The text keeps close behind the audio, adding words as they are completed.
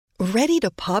Ready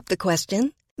to pop the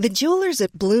question? The jewelers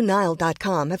at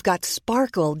BlueNile.com have got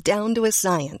sparkle down to a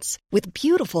science with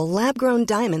beautiful lab-grown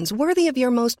diamonds worthy of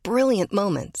your most brilliant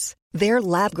moments. Their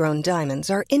lab-grown diamonds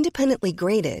are independently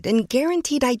graded and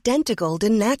guaranteed identical to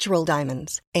natural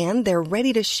diamonds, and they're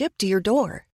ready to ship to your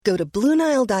door. Go to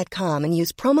BlueNile.com and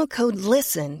use promo code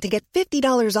LISTEN to get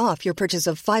 $50 off your purchase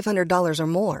of $500 or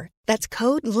more. That's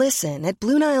code LISTEN at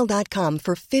BlueNile.com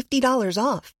for $50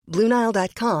 off.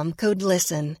 BlueNile.com, code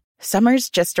LISTEN. Summer's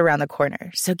just around the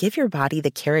corner, so give your body the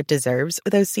care it deserves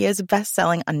with Osea's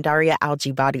best-selling Undaria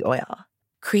Algae Body Oil.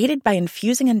 Created by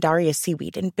infusing Undaria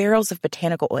seaweed in barrels of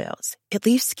botanical oils, it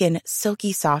leaves skin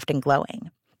silky soft and glowing.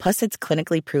 Plus, it's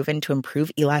clinically proven to improve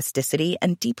elasticity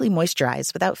and deeply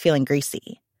moisturize without feeling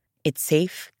greasy. It's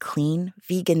safe, clean,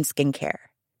 vegan skincare.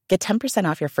 Get 10%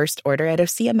 off your first order at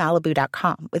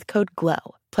OseaMalibu.com with code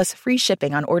GLOW, plus free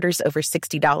shipping on orders over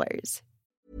 $60.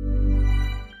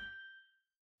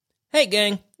 Hey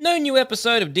gang, no new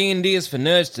episode of D&D is for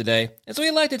Nerds today, as we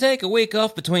like to take a week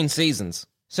off between seasons.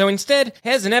 So instead,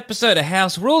 here's an episode of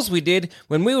House Rules we did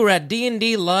when we were at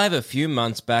D&D Live a few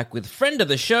months back with friend of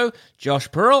the show, Josh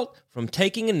Peralt from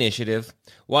Taking Initiative.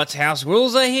 What's House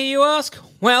Rules, I hear you ask?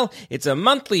 Well, it's a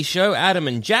monthly show Adam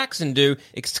and Jackson do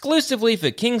exclusively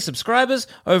for King subscribers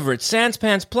over at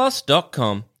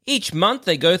SansPantsPlus.com. Each month,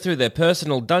 they go through their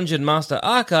personal Dungeon Master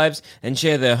archives and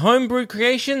share their homebrew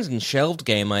creations and shelved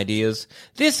game ideas.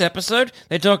 This episode,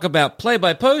 they talk about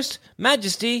Play-by-Post,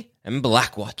 Majesty, and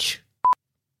Blackwatch.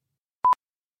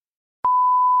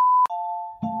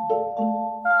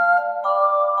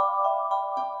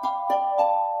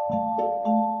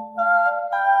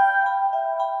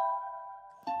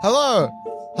 Hello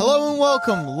and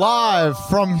welcome live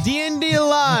from D&D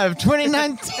Live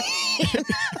 2019.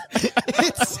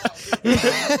 It's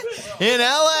in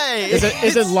LA.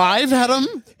 Is it live,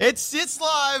 Adam? It's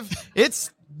live. It's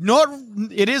not.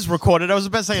 It is recorded. I was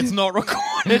about to say it's not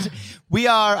recorded. We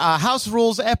are House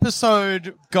Rules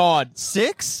episode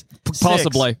 6?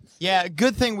 Possibly. 6. Yeah,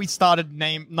 good thing we started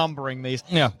numbering these.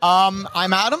 Yeah. I'm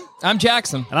Adam. I'm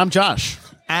Jackson. And I'm Josh.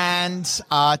 And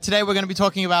today we're going to be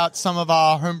talking about some of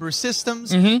our homebrew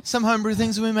systems, some homebrew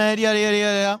things we made, yada, yada,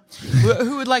 yada.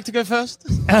 Who would like to go first?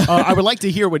 I would like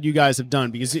to hear what you guys have done,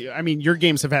 because, I mean, your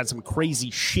games have had some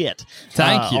crazy shit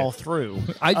Thank you. all through.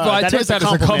 I took that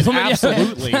as a compliment.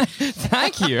 Absolutely.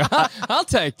 Thank you. I'll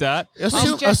take that.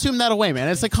 Assume that away, man.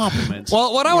 It's a compliment.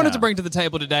 Well, what I wanted to bring to the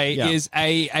table today is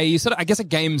a sort of, I guess, a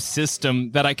game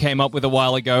system that I came up with a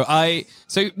while ago.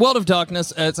 So World of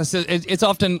Darkness, it's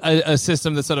often a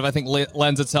system that sort of, I think,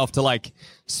 lends itself to like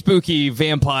spooky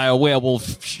vampire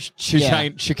werewolf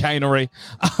chicanery.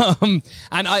 And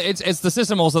it's the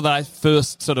system also that I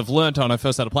first sort of learnt on, I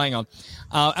first started playing on.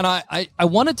 And I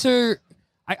wanted to,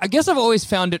 I guess I've always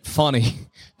found it funny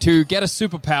to get a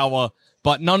superpower,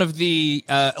 but none of the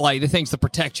like the things to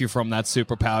protect you from that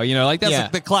superpower. You know, like that's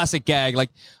like the classic gag.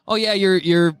 Like, oh yeah,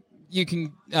 you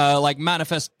can like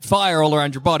manifest fire all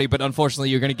around your body, but unfortunately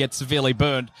you're going to get severely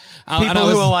burned. People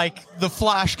who are like, the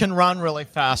Flash can run really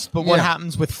fast, but what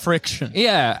happens with friction?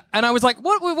 Yeah, and I was like,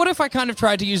 what if I kind of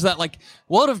tried to use that like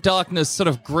World of Darkness sort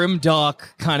of grimdark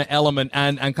kind of element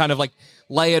and kind of like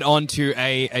lay it onto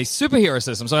a superhero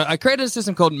system. So I created a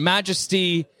system called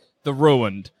Majesty the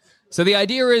Ruined. So the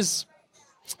idea is,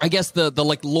 I guess the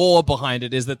like lore behind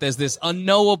it is that there's this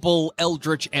unknowable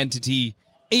eldritch entity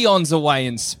eons away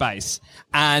in space,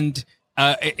 and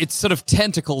its sort of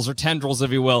tentacles or tendrils,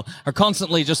 if you will, are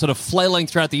constantly just sort of flailing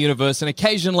throughout the universe, and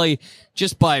occasionally,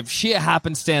 just by sheer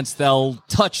happenstance, they'll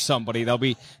touch somebody. They'll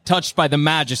be touched by the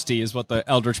Majesty, is what the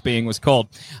eldritch being was called.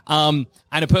 And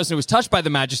a person who was touched by the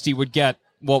Majesty would get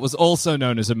what was also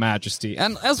known as a Majesty.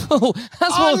 And as we'll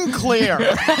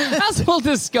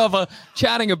discover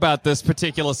chatting about this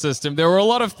particular system, there were a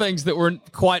lot of things that were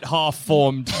quite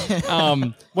half-formed.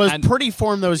 Pretty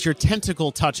formed, though, is your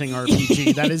tentacle-touching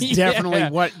RPG. That is definitely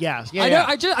what,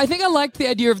 I think I liked the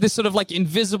idea of this sort of, like,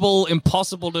 invisible,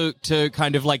 impossible to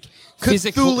kind of, like,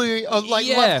 physically...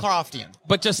 Lovecraftian.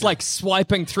 But just, like,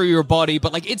 swiping through your body,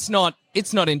 but, like, it's not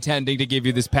intending to give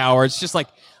you this power. It's just, like,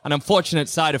 an unfortunate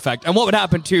side effect. And what would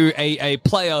happen to a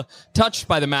player touched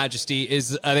by the Majesty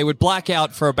is they would black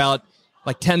out for about,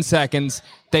 like, 10 seconds.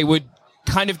 They would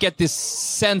kind of get this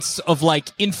sense of, like,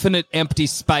 infinite empty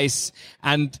space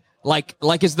and, like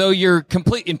as though you're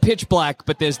complete in pitch black,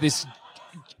 but there's this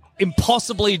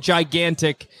impossibly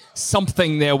gigantic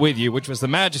something there with you, which was the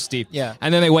Majesty. Yeah.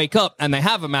 And then they wake up and they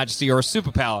have a Majesty or a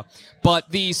superpower.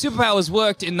 But the superpowers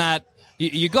worked in that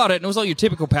you got it, and it was all your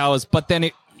typical powers, but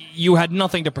then you had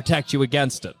nothing to protect you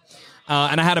against it.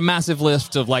 And I had a massive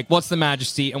list of, like, what's the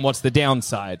Majesty and what's the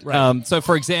downside. Right. So,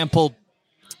 for example,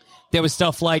 there was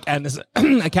stuff like, and this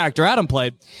a character Adam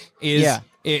played is Yeah.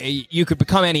 you could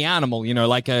become any animal,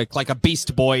 like a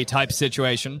Beast Boy type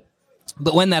situation.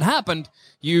 But when that happened,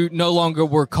 you no longer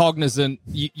were cognizant.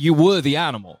 You were the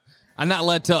animal. And that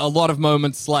led to a lot of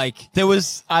moments like... There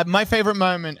was my favorite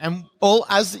moment, and all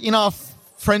as in our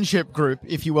friendship group,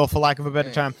 if you will, for lack of a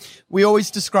better term, we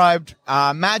always described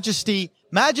Majesty.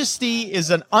 Majesty is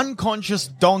an unconscious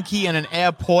donkey in an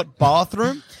airport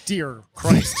bathroom. Dear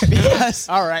Christ. Yes.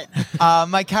 All right.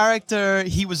 My character,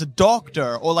 he was a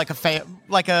doctor, or it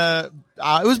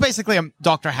was basically a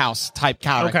Dr. House type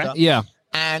character. Okay. Yeah.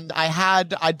 And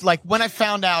when I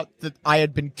found out that I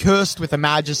had been cursed with a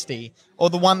Majesty, or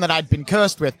the one that I'd been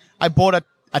cursed with, I bought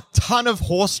a ton of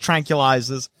horse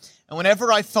tranquilizers. And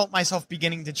whenever I felt myself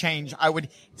beginning to change, I would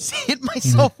hit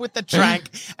myself with the trank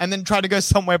and then try to go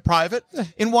somewhere private.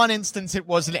 In one instance, it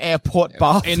was an airport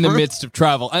bathroom. In the midst of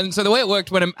travel. And so the way it worked,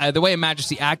 the way a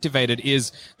Majesty activated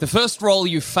is the first roll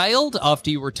you failed after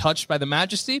you were touched by the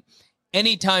Majesty.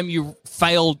 Anytime you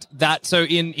failed that, so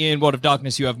in World of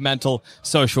Darkness, you have mental,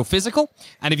 social, physical.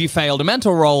 And if you failed a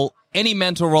mental roll, any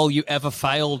mental roll you ever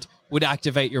failed would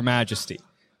activate your Majesty.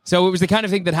 So it was the kind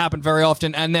of thing that happened very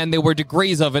often. And then there were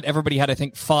degrees of it. Everybody had, I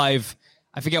think, 5,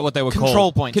 I forget what they were called.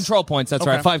 Control points. Control points, that's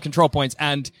right. 5 control points.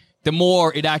 And the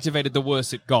more it activated, the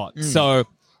worse it got. So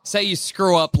say you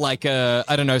screw up like I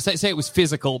don't know, say it was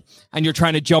physical and you're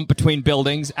trying to jump between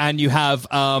buildings and you have...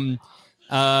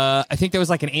 I think there was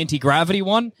like an anti-gravity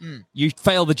one. You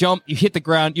fail the jump, you hit the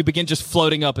ground, you begin just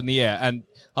floating up in the air. And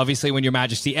obviously when your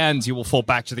Majesty ends, you will fall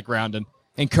back to the ground and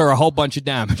incur a whole bunch of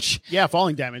damage. Yeah,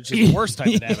 falling damage is the worst type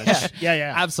of damage.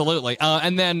 Yeah. Absolutely.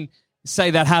 And then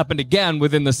say that happened again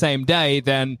within the same day,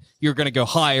 then you're going to go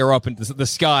higher up into the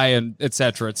sky and et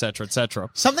cetera, et cetera, et cetera.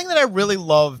 Something that I really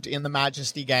loved in the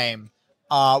Majesty game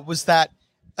was that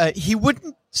he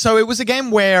wouldn't... So it was a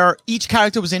game where each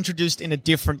character was introduced in a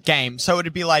different game. So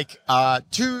it'd be like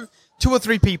two or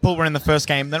three people were in the first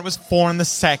game, then it was 4 in the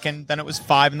second, then it was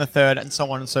 5 in the third, and so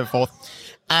on and so forth.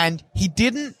 And he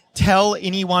didn't tell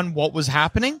anyone what was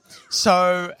happening.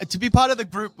 So to be part of the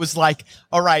group was like,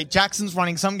 all right, Jackson's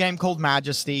running some game called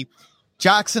Majesty.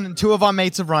 Jackson and 2 of our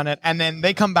mates have run it, and then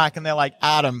they come back and they're like,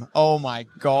 Adam, oh my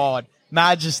God,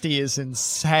 Majesty is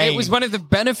insane. It was one of the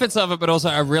benefits of it, but also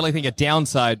I really think a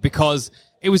downside because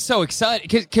it was so exciting.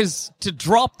 Because to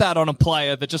drop that on a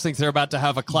player that just thinks they're about to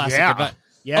have a classic event,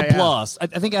 a blast. I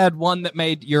think I had one that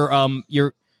made your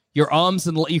arms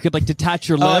and you could like detach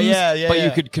your limbs, but you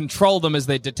could control them as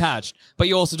they detached. But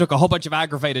you also took a whole bunch of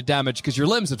aggravated damage because your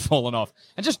limbs had fallen off.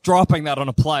 And just dropping that on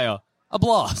a player, a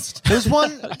blast. There's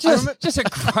one... just a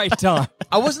great time.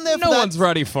 I wasn't there for No that. one's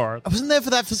ready for it. I wasn't there for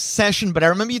that session, but I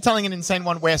remember you telling an insane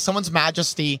one where someone's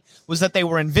Majesty was that they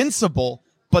were invincible,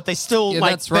 but they still,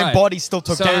 that's their right. body still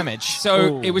took damage.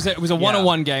 So it was a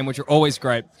one-on-one game, which are always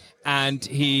great. And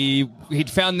he'd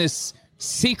found this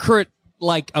secret,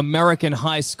 like, American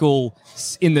high school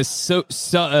in the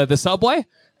subway.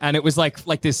 And it was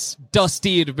like this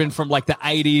dusty, it had been from like the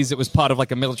 80s. It was part of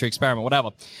like a military experiment,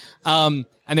 whatever. And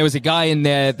there was a guy in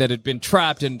there that had been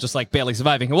trapped and just like barely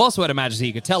surviving, who also had a Majesty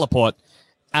he could teleport.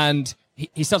 And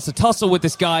he starts to tussle with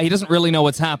this guy. He doesn't really know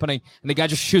what's happening. And the guy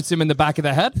just shoots him in the back of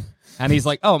the head. And he's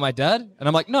like, oh, am I dead? And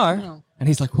I'm like, no. And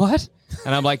he's like, what?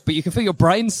 And I'm like, but you can feel your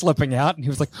brain slipping out. And he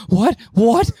was like, what?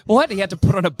 He had to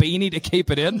put on a beanie to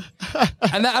keep it in.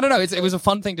 And I don't know, it was a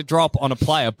fun thing to drop on a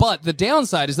player. But the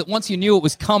downside is that once you knew it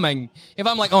was coming, if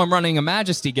I'm like, oh, I'm running a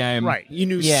Majesty game. Right. You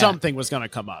knew something was going to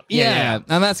come up. Yeah.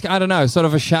 And that's, I don't know, sort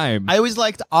of a shame. I always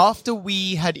liked after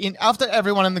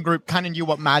everyone in the group kind of knew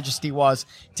what Majesty was,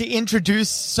 to introduce,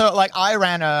 so like I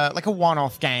ran a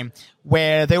one-off game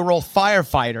where they were all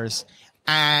firefighters.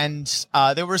 And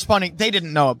they were responding. They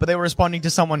didn't know it, but they were responding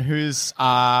to someone whose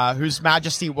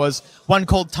Majesty was one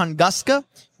called Tunguska,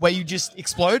 where you just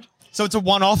explode. So it's a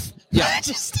one-off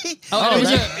Majesty.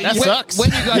 That sucks. When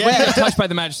you got touched by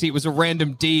the Majesty, it was a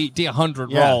random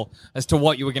D100 roll as to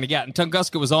what you were going to get. And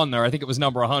Tunguska was on there. I think it was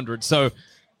number 100. So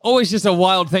always just a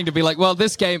wild thing to be like, well,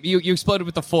 this game, you exploded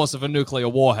with the force of a nuclear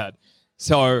warhead.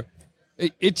 So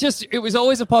it was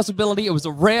always a possibility. It was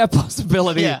a rare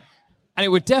possibility. Yeah. And it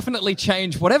would definitely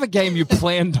change whatever game you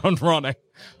planned on running.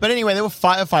 But anyway, they were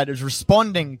firefighters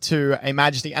responding to a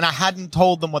Majesty, and I hadn't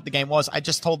told them what the game was. I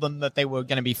just told them that they were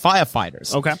going to be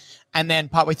firefighters. Okay. And then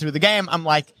partway through the game, I'm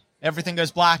like, everything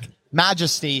goes black,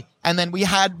 Majesty. And then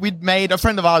we'd made, a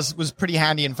friend of ours was pretty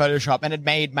handy in Photoshop and had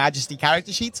made Majesty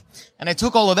character sheets. And I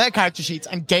took all of their character sheets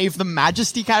and gave them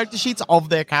Majesty character sheets of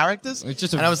their characters. It's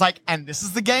just and I was like, and this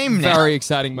is the game now. Very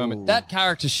exciting moment. That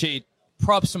character sheet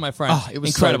props to my friend. Oh, it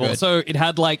was so incredible. good. So it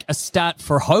had like a stat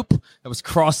for hope that was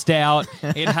crossed out.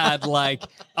 It had like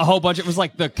a whole bunch. It was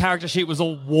like the character sheet was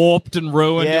all warped and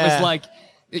ruined. It Yeah. was like,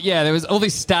 yeah, there was all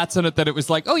these stats in it that it was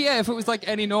like, oh yeah, if it was like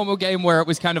any normal game where it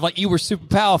was kind of like you were super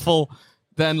powerful,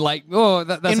 then like, oh,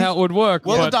 that's how it would work.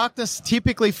 World But- of Darkness,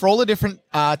 typically for all the different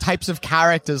types of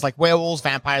characters, like werewolves,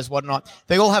 vampires, whatnot,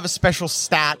 they all have a special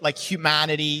stat like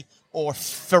humanity or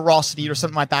ferocity or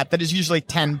something like that is usually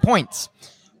 10 points.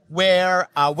 Where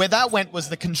that went was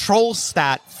the control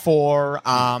stat for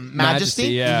Majesty.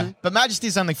 yeah. Mhm. But Majesty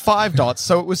is only 5 dots,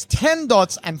 so it was 10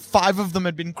 dots and 5 of them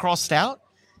had been crossed out.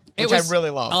 Which I really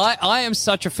loved. I am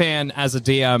such a fan as a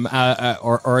DM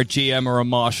or a GM or a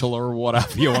marshal or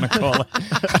whatever you want to call it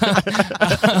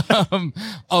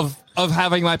of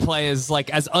having my players like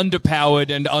as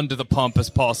underpowered and under the pump as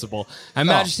possible. And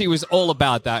Majesty was all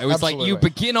about that. It was like you Absolutely.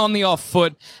 begin on the off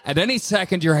foot. At any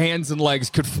second, your hands and legs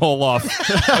could fall off,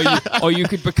 or you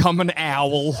could become an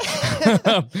owl.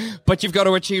 But you've got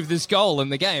to achieve this goal in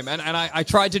the game. And I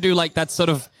tried to do like that sort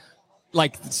of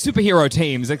like superhero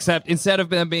teams, except instead of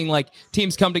them being like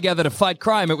teams come together to fight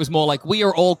crime, it was more like we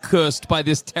are all cursed by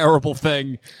this terrible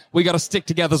thing. We got to stick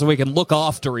together so we can look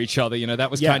after each other. You know, that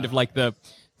was kind of like the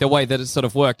way that it sort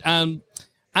of worked. And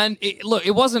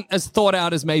it wasn't as thought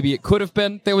out as maybe it could have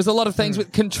been. There was a lot of things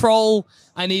with control.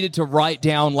 I needed to write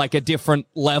down like a different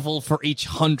level for each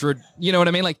 100. You know what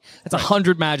I mean? Like it's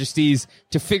 100 Majesties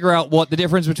to figure out what the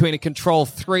difference between a control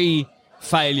 3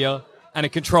 failure and a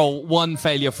control 1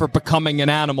 failure for becoming an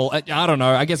animal. I don't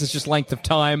know. I guess it's just length of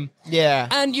time. Yeah.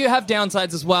 And you have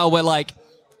downsides as well where like,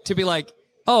 to be like,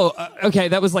 oh, okay,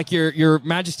 that was like your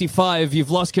Majesty 5.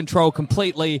 You've lost control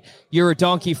completely. You're a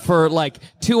donkey for like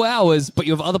 2 hours, but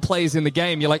you have other players in the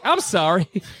game. You're like, I'm sorry.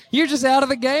 You're just out of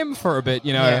the game for a bit,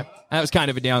 you know? Yeah. That was kind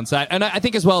of a downside. And I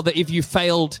think as well that if you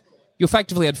failed, you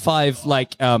effectively had 5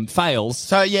 like fails.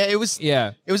 So yeah, it was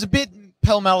a bit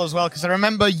pell-mell as well, because I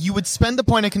remember you would spend a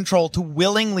point of control to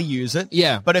willingly use it.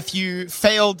 Yeah. But if you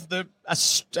failed a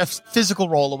physical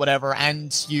roll or whatever,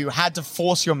 and you had to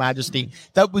force your Majesty,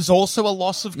 that was also a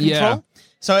loss of control. Yeah.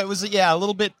 So it was a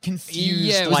little bit confused.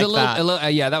 Yeah, it was like a little,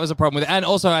 yeah, that was a problem with it. And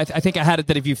also, I think I had it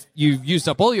that if you used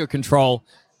up all your control,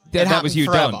 that was you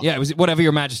forever. done. Yeah, it was whatever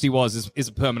your Majesty was is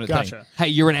a permanent thing. Gotcha. Hey,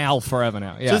 you're an owl forever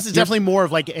now. Yeah. So this is definitely more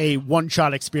of like a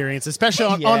one-shot experience, especially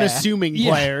on unassuming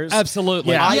players.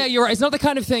 Absolutely. Yeah. Yeah, you're right. It's not the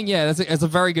kind of thing. Yeah, that's a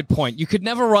very good point. You could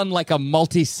never run like a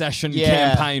multi-session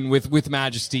campaign with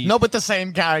Majesty. No, but the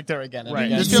same character again. And Right.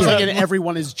 again. This feels like an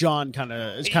everyone is John kind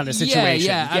of situation.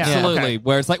 Yeah, absolutely. Okay.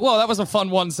 Where it's like, well, that was a fun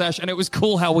one session, and it was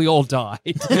cool how we all died.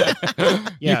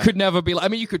 You could never be. I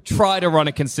mean, you could try to run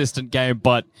a consistent game,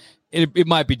 but it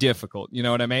might be difficult. You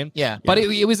know what I mean? Yeah. But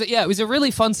it was a really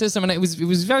fun system, and it was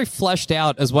very fleshed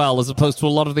out as well, as opposed to a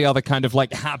lot of the other kind of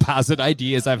like haphazard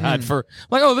ideas I've had for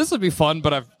like, oh, this would be fun,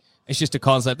 but it's just a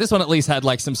concept. This one at least had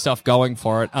like some stuff going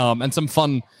for it, and some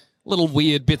fun little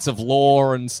weird bits of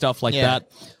lore and stuff like that.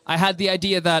 I had the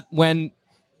idea that when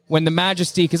the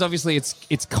Majesty, because obviously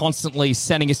it's constantly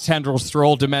sending its tendrils through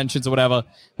all dimensions or whatever,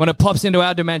 when it pops into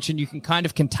our dimension, you can kind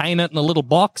of contain it in a little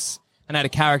box. And I had a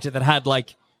character that had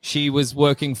like, she was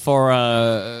working for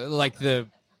like the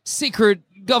secret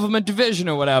government division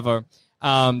or whatever,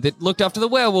 that looked after the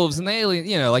werewolves and the alien,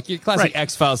 you know, like your classic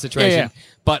X-Files situation. Yeah.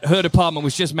 But her department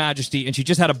was just Majesty, and she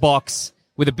just had a box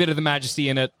with a bit of the Majesty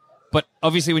in it. But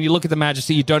obviously when you look at the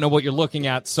Majesty, you don't know what you're looking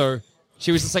at. So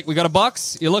she was just like, we got a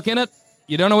box, you look in it,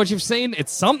 you don't know what you've seen,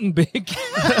 it's something big.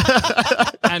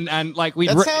 and like we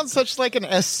That sounds such like an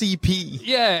SCP.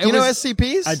 Yeah, you know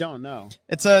SCPs? I don't know.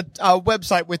 It's a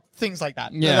website with things like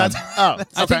that. Yeah. I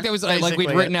I think there was like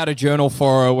we'd written out a journal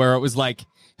for her where it was like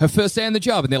her first day on the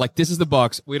job, and they're like, this is the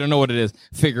box, we don't know what it is,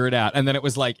 figure it out. And then it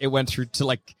was like, it went through to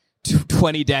like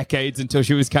 20 decades until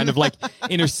she was kind of like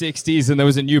in her 60s, and there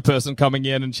was a new person coming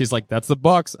in, and she's like, that's the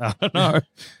box. I don't know.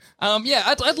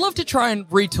 I'd love to try and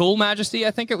retool Majesty.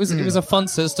 I think it was a fun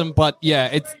system, but yeah,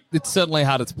 it certainly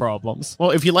had its problems. Well,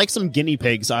 if you like some guinea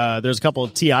pigs, there's a couple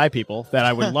of TI people that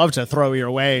I would love to throw your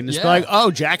way and just be like,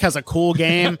 oh, Jack has a cool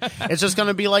game. It's just going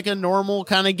to be like a normal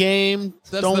kind of game.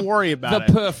 Don't worry about it.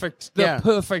 The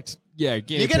perfect. Yeah,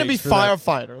 You're going to be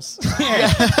firefighters.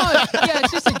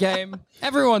 It's just a game.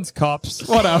 Everyone's cops.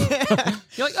 Whatever.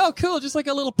 You're like, oh, cool. Just like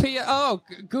a little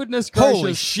goodness gracious.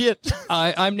 Holy shit.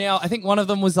 I'm now, I think one of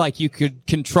them was like you could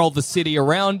control the city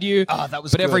around you. Oh, that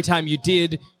was But every good. time you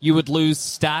did, you would lose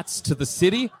stats to the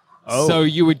city. Oh. So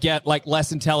you would get like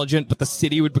less intelligent, but the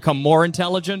city would become more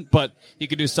intelligent. But you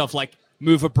could do stuff like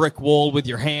move a brick wall with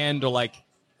your hand, or like,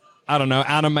 I don't know,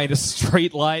 animate a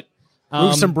street light.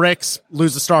 Move some bricks,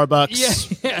 lose a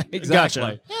Starbucks. Yeah, exactly.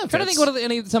 Gotcha. Yeah, I'm trying to think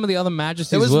what some of the other majesties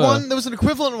There was were. there was an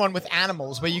equivalent one with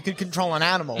animals where you could control an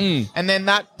animal. And then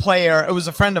that player, it was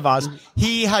a friend of ours,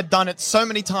 he had done it so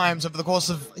many times over the course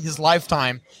of his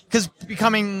lifetime, because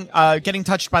getting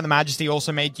touched by the Majesty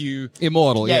also made you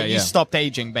Immortal, yeah. you stopped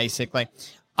aging, basically.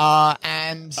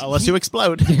 And Unless you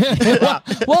explode.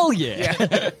 Well,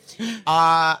 yeah.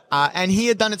 and he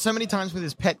had done it so many times with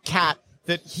his pet cat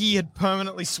that he had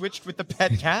permanently switched with the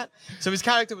pet cat. So his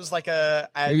character was like He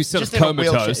was sort just of in a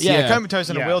wheelchair. comatose. Yeah, Yeah. comatose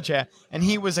in a wheelchair, and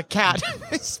he was a cat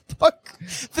who spoke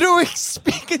through a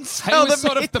speak and He spell. was that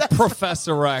sort of made the that-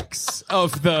 Professor X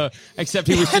of the, except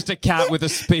he was just a cat with a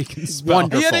speak and spell.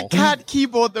 Wonderful. He had a cat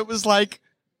keyboard that was like,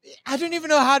 I don't even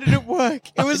know how did it work.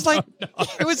 It was like,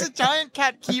 it was a giant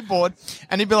cat keyboard,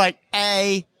 and he'd be like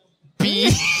A,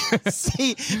 B,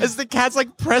 C, as the cat's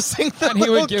like pressing the And he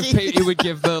would little give keys. he would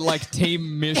give the like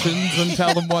team missions and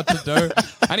tell them what to do.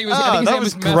 And he was I think his that name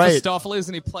was was great. Mephistopheles,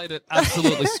 and he played it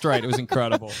absolutely straight. It was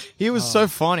incredible. He was so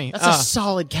funny. That's a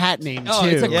solid cat name, too. Oh,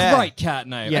 it's a Yeah. great cat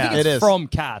name. Yeah. I think it's It is. from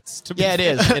Cats. To be Yeah, it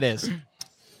fair. is. It is.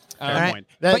 Fair Alright. point.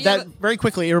 But yeah, That very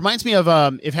quickly, it reminds me of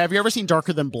have you ever seen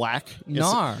Darker Than Black?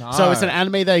 No. So it's an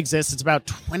anime that exists. It's about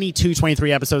 22,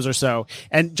 23 episodes or so.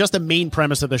 And just the main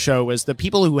premise of the show was the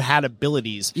people who had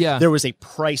abilities, Yeah. there was a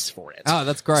price for it. Oh,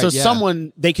 that's great, So yeah.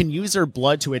 they can use their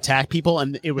blood to attack people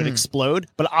and it would explode.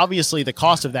 But obviously the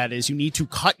cost of that is you need to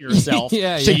cut yourself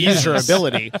Yeah, to yeah. use your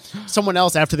ability. Someone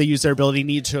else, after they use their ability,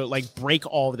 need to like break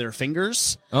all of their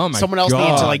fingers. Oh my Someone else needs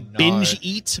to God, like binge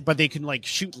eat, but they can like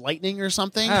shoot lightning or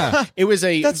something. Ah. It was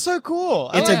That's so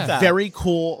cool. I it's like a that. very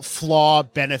cool flaw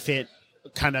benefit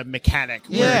kind of mechanic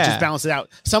where it Yeah. just balances out.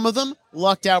 Some of them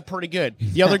lucked out pretty good.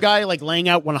 The other guy, like laying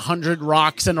out 100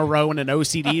 rocks in a row in an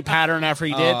OCD pattern after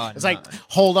he did, it's like,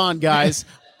 hold on, guys.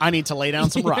 I need to lay down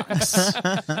some rocks.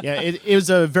 Yeah, it was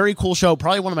a very cool show.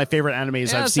 Probably one of my favorite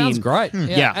animes Yeah, I've it sounds seen. great.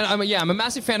 Yeah. And I'm a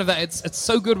massive fan of that. It's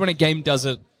so good when a game does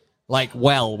it like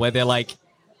well, where they're like,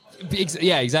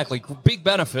 yeah, exactly, big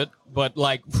benefit, but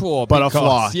like, But big a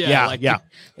flaw. cost. Yeah, like, yeah.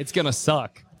 it's gonna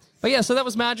suck. But yeah, so that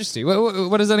was Majesty.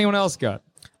 What does anyone else got?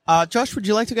 Josh, would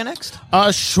you like to go next?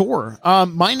 Sure.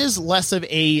 Mine is less of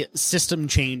a system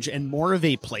change and more of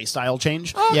a play style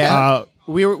change. Yeah.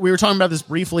 We were talking about this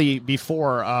briefly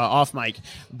before off mic,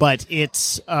 but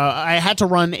it's I had to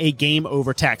run a game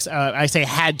over text. I say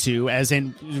had to, as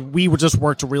in we would just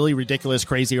worked really ridiculous,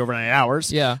 crazy overnight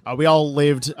hours. Yeah. We all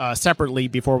lived separately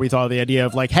before we thought of the idea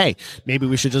of like, hey, maybe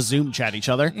we should just Zoom chat each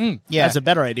other. Yeah. That's a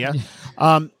better idea.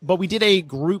 But we did a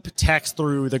group text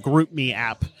through the GroupMe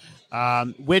app.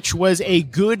 Which was a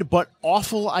good but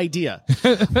awful idea.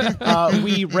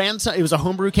 We ran. It was a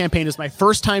homebrew campaign. It was my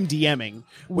first time DMing,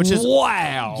 which is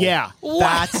wow. yeah.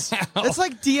 That's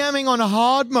like DMing on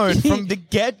hard mode from the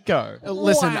get go.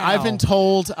 Listen, Wow. I've been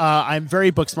told I'm very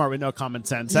book smart with no common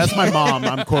sense. That's my mom.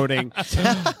 I'm quoting.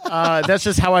 That's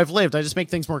just how I've lived. I just make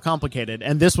things more complicated,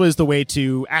 and this was the way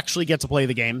to actually get to play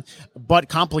the game, but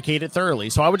complicate it thoroughly.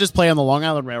 So I would just play on the Long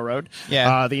Island Railroad.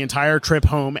 Yeah. The entire trip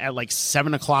home at like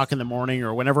 7:00 in the morning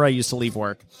or whenever I used to leave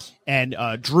work. And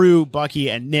Drew,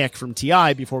 Bucky, and Nick from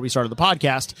TI, before we started the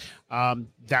podcast,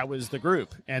 that was the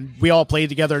group. And we all played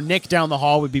together. Nick down the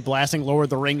hall would be blasting Lord of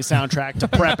the Rings soundtrack to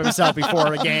prep himself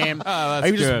before a game.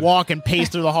 He would just good. walk and pace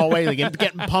through the hallway, like,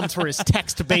 getting pumped for his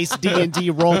text-based D&D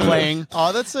role-playing.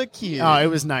 Oh, that's so cute. Oh, it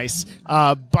was nice.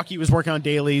 Bucky was working on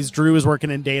dailies. Drew was working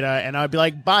in data. And I'd be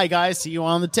like, bye, guys. See you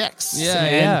on the text. Yeah,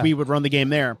 and yeah. we would run the game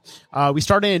there. We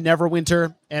started in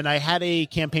Neverwinter, and I had a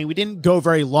campaign. We didn't go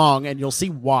very long, and you'll see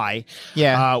why.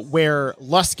 Yeah. Where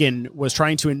Luskin was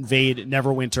trying to invade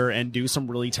Neverwinter and do some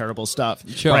really terrible stuff.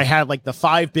 Sure. Where I had like the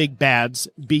 5 big bads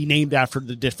be named after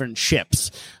the different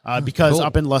ships. Because cool.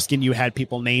 up in Luskin, you had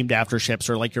people named after ships,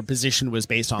 or like your position was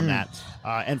based on that.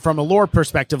 And from a lore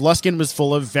perspective, Luskin was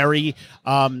full of very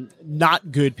not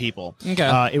good people.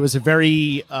 Okay. It was a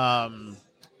very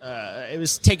it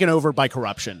was taken over by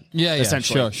corruption. Yeah,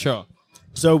 essentially. Sure.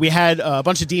 So we had a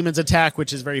bunch of demons attack,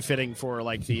 which is very fitting for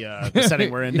like the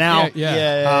setting we're in now.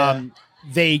 Yeah.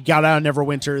 They got out of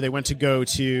Neverwinter. They went to go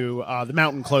to the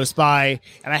mountain close by,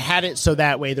 and I had it so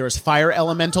that way there was fire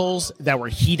elementals that were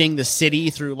heating the city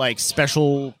through like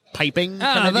special piping.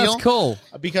 kind of that's deal. cool.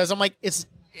 Because I'm like,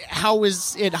 how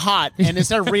is it hot? And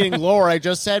instead of reading lore, I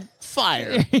just said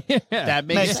fire. That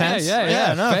makes sense.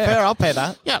 Yeah, no, fair. fair. I'll pay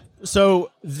that. Yeah. So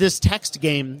this text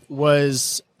game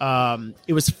was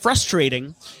it was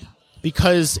frustrating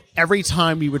because every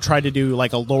time we would try to do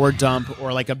like a lore dump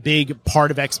or like a big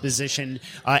part of exposition,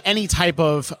 any type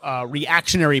of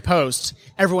reactionary post,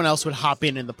 everyone else would hop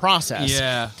in the process.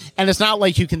 Yeah. And it's not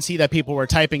like you can see that people were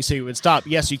typing so you would stop.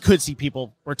 Yes, you could see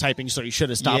people were typing so you should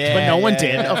have stopped, but no one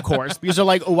did, of course, because they're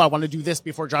like, oh, I want to do this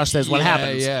before Josh says what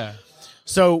happens. Yeah.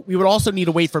 So we would also need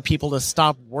to wait for people to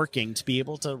stop working to be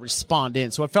able to respond in.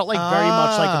 So it felt like very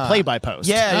much like a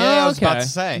play-by-post. I was about okay. to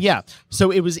say. Yeah. So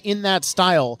it was in that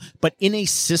style, but in a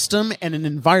system and an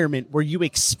environment where you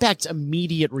expect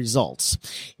immediate results.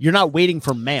 You're not waiting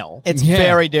for mail. It's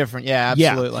very different. Yeah,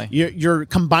 absolutely. Yeah. You're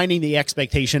combining the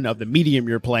expectation of the medium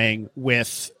you're playing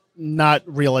with not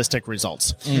realistic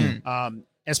results.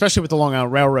 Especially with the Long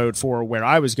Island Railroad for where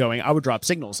I was going, I would drop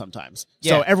signals sometimes.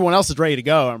 Yeah. So everyone else is ready to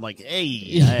go. I'm like,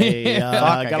 hey,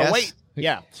 I gotta guess. wait.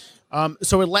 Yeah.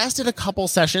 So it lasted a couple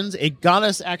sessions. It got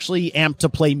us actually amped to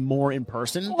play more in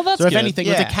person. Well, that's so if good. anything, it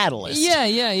was a Yeah. catalyst.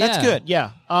 Yeah. That's good.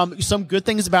 Yeah. Some good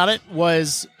things about it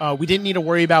was we didn't need to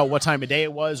worry about what time of day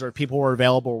it was or if people were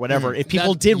available or whatever. If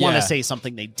people did want to say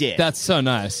something, they did. That's so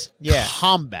nice. Yeah.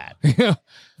 Combat.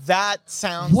 That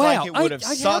sounds Wow. like it would have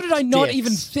how sucked did I not dicks.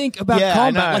 even think about Yeah, I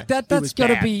combat know. like that? It That's was got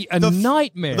to bad. be a The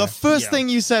nightmare. The first Yeah. thing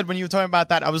you said when you were talking about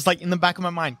that, I was like in the back of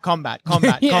my mind, combat.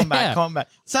 Yeah. Combat.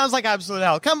 Sounds like absolute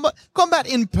hell. Combat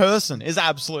in person is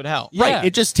absolute hell. Yeah. Right.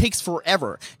 It just takes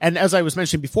forever. And as I was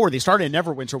mentioning before, they started in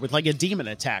Neverwinter with like a demon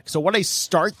attack. So what I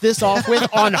start this off with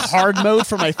on hard mode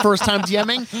for my first time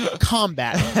DMing,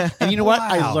 combat. And you know what?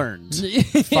 I learned.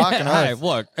 Fucking Hey, oath.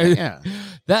 look, Yeah.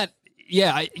 that.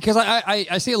 Yeah, because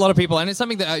I see a lot of people, and it's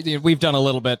something that we've done a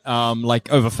little bit, like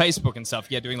over Facebook and stuff.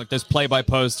 Yeah, doing like those play-by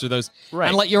posts or those, Right.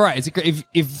 And like you're right, it's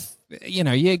if you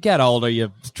know you get older,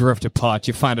 you drift apart,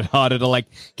 you find it harder to like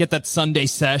get that Sunday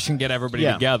sesh and get everybody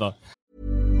Yeah. together.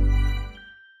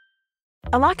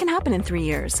 A lot can happen in 3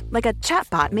 years, like a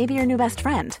chatbot may be your new best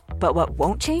friend. But what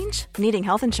won't change? Needing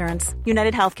health insurance.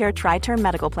 United Healthcare Tri-Term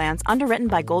Medical Plans, underwritten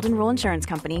by Golden Rule Insurance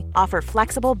Company, offer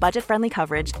flexible, budget-friendly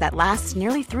coverage that lasts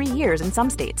nearly 3 years in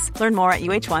some states. Learn more at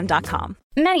uh1.com.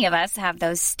 Many of us have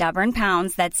those stubborn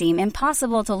pounds that seem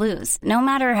impossible to lose, no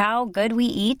matter how good we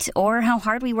eat or how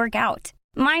hard we work out.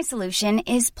 My solution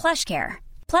is PlushCare.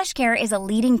 PlushCare is a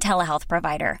leading telehealth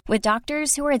provider with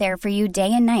doctors who are there for you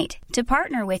day and night to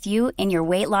partner with you in your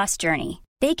weight loss journey.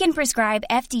 They can prescribe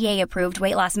FDA-approved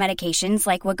weight loss medications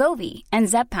like Wegovy and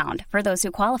Zepbound for those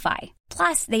who qualify.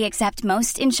 Plus, they accept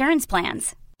most insurance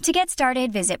plans. To get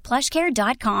started, visit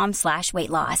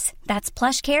plushcare.com/weightloss. That's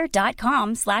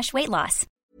plushcare.com/weightloss.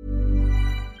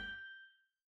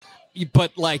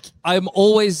 But like, I'm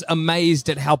always amazed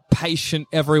at how patient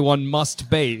everyone must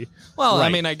be. Well, I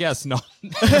Right. mean, I guess not.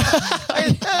 I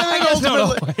guess not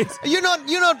ultimately, always. you're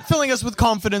not filling us with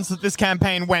confidence that this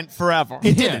campaign went forever.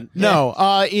 It didn't.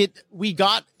 No. We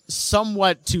got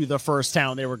somewhat to the first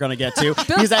town they were going to get to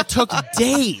because that took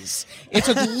days. It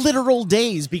took literal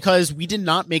days because we did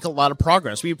not make a lot of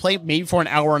progress. We played maybe for an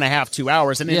hour and a half, 2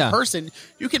 hours, and in person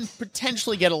you can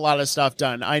potentially get a lot of stuff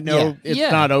done. I know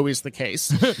it's not always the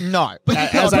case. No, But you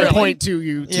As can't I really- point to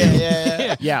you, too.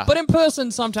 yeah. Yeah. But in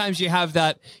person, sometimes you have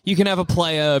that. You can have a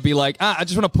player be like, I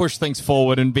just want to push things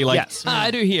forward and be like, Yes.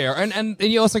 I do here. And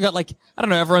you also got like, I don't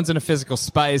know, everyone's in a physical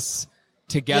space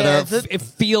together. Yeah, It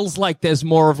feels like there's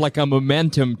more of like a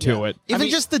momentum to it. Even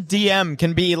just the DM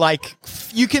can be like,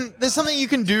 there's something you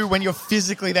can do when you're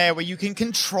physically there where you can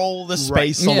control the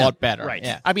space a Yeah. lot better. Right.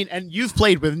 Yeah. I mean, and you've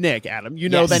played with Nick, Adam. You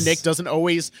know Yes. that Nick doesn't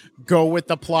always go with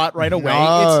the plot right away.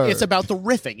 No. It's about the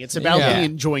riffing. It's about Yeah. really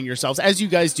enjoying yourselves, as you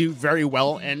guys do very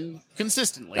well and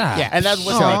consistently. Yeah. And that's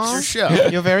what Aw. makes your show.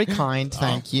 You're very kind.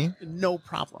 Thank you. No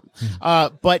problem.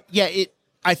 But yeah,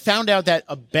 I found out that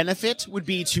a benefit would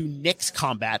be to nix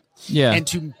combat and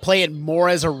to play it more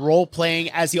as a role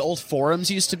playing as the old forums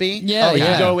used to be. Yeah, You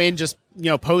yeah. go in, just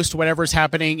post whatever's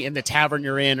happening in the tavern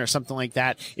you're in or something like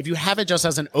that. If you have it just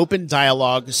as an open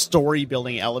dialogue story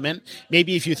building element,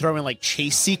 maybe if you throw in like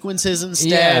chase sequences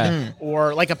instead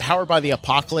or like a Powered by the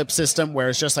Apocalypse system where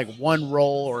it's just like one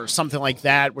roll or something like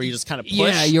that where you just kind of push.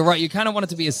 Yeah, you're right. You kind of want it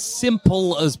to be as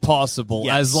simple as possible.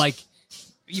 Yes. As like,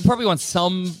 you probably want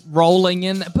some rolling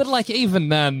in, but like even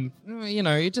then,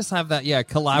 you just have that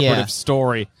collaborative Yeah.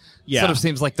 story. Yeah. Sort of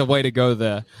seems like the way to go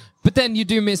there. But then you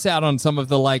do miss out on some of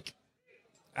the like,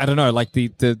 I don't know, like the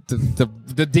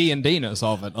D&D-ness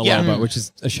of it a little bit, which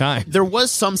is a shame. There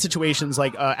was some situations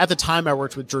like at the time I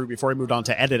worked with Drew before I moved on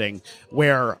to editing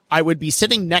where I would be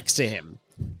sitting next to him.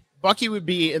 Bucky would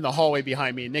be in the hallway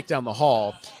behind me and Nick down the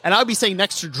hall. And I would be sitting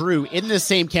next to Drew in the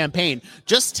same campaign,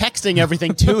 just texting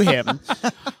everything to him.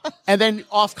 And then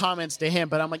off comments to him.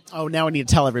 But I'm like, oh, now I need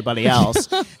to tell everybody else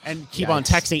and keep on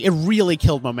texting. It really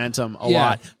killed momentum a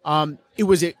lot. it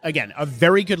was, again, a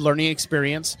very good learning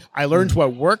experience. I learned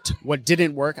what worked, what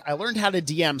didn't work. I learned how to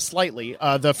DM slightly.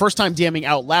 The first time DMing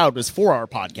out loud was for our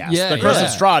podcast. Yeah, the Curse yeah.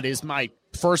 of Strahd is my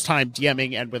first time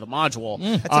DMing and with a module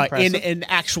in an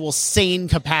actual sane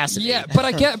capacity. Yeah,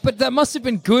 but that must have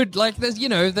been good. Like,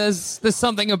 there's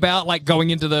something about like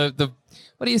going into the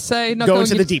what do you say? Not Going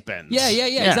to the deep end. Yeah,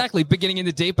 exactly. Beginning in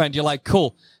the deep end, you're like,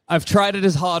 cool. I've tried it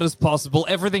as hard as possible.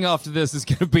 Everything after this is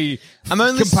going to be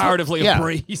comparatively a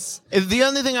breeze. The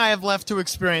only thing I have left to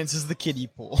experience is the kiddie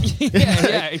pool.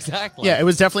 yeah, exactly. Yeah, it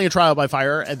was definitely a trial by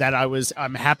fire that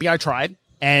I'm happy I tried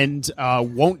and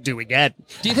won't do again.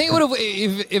 Do you think it would have,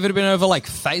 if it had been over like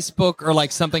Facebook or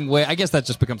like something where, I guess that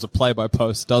just becomes a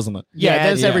play-by-post, doesn't it? Yeah,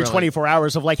 that's every 24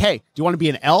 hours of like, hey, do you want to be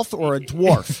an elf or a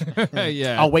dwarf?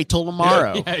 Yeah. I'll wait till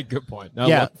tomorrow. Yeah, good point.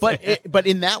 But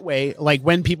in that way, like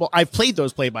when I've played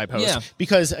those play-by-posts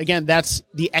because, again, that's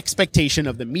the expectation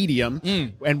of the medium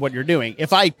and what you're doing.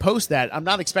 If I post that, I'm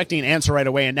not expecting an answer right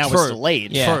away and now it's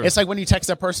delayed. Yeah. It's like when you text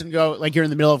that person and go, like you're in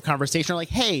the middle of a conversation, like,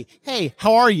 hey,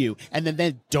 how are you? And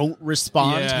then don't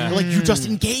respond. Yeah. You're like, you just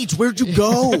engaged. Where'd you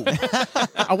go?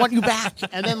 I want you back.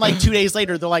 And then like 2 days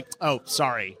later, they're like, oh,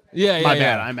 sorry. My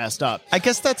bad. I messed up. I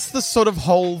guess that's the sort of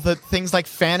hole that things like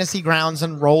Fantasy Grounds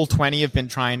and Roll20 have been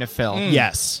trying to fill.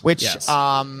 Yes. Which,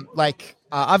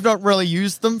 I've not really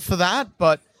used them for that,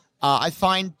 but I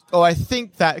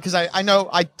think that, because I know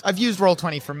I've used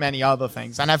Roll20 for many other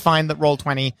things, and I find that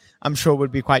Roll20, I'm sure,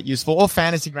 would be quite useful. Or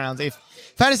Fantasy Grounds. If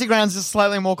Fantasy Grounds is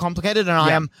slightly more complicated, and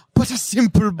I am but a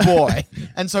simple boy.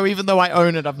 And so even though I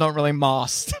own it, I've not really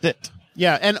mastered it.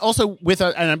 Yeah, and also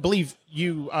and I believe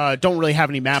you don't really have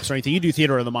any maps or anything. You do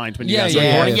Theater of the Mind when you guys are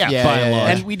recording.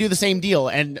 And we do the same deal.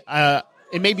 And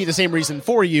it may be the same reason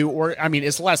for you, or, I mean,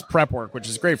 it's less prep work, which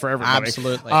is great for everybody.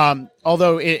 Absolutely.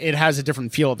 Although it has a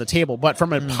different feel at the table. But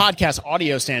from a podcast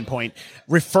audio standpoint,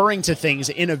 referring to things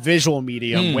in a visual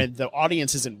medium when the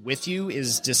audience isn't with you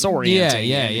is disorienting.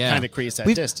 It kind of creates that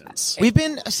distance.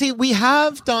 We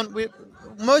have done...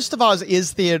 Most of ours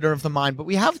is Theater of the Mind, but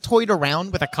we have toyed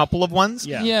around with a couple of ones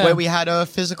where we had a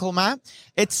physical map.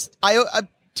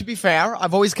 To be fair,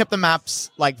 I've always kept the maps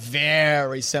like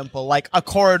very simple, like a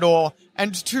corridor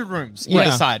and 2 rooms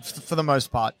either side for the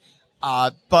most part.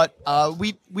 But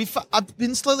I've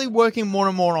been slowly working more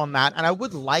and more on that, and I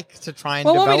would like to try and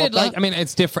develop what we did, that. I mean,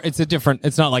 it's different.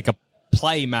 It's not like a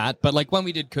play mat, but like when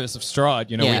we did Curse of Strahd,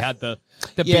 we had the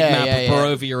big map of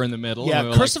Barovia in the middle. Yeah,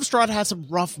 and Curse of Strahd has some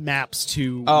rough maps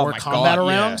to work combat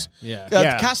around.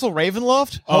 Castle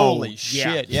Ravenloft? Holy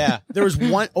shit, yeah. There was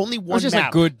only one it was just map.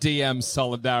 a good DM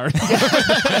solidarity.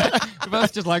 We're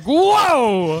both just like,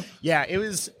 whoa! Yeah, it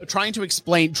was trying to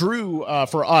explain. Drew,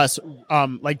 for us,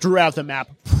 drew out the map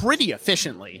pretty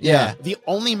efficiently. Yeah. The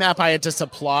only map I had to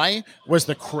supply was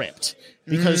the crypt.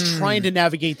 Because trying to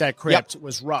navigate that crypt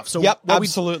was rough. So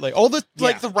absolutely. All the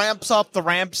the ramps up, the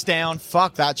ramps down.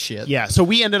 Fuck that shit. Yeah. So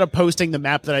we ended up posting the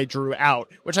map that I drew out,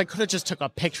 which I could have just took a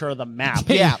picture of the map.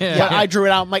 Yeah. But I drew it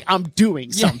out. I'm like, I'm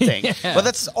doing something. But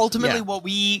that's ultimately what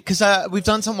because we've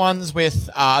done some ones with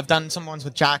I've done some ones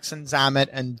with Jackson, Zamet,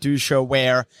 and Dusha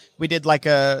where we did like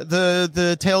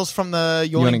the Tales from the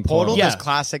Yawning Portal. Yeah. Those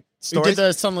classic We stories. did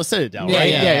the Sunless Citadel, Yeah, right?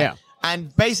 yeah.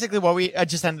 And basically what we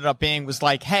just ended up being was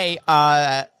like, hey,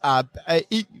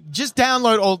 just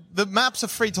download all the maps are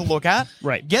free to look at.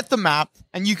 Right. Get the map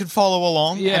and you can follow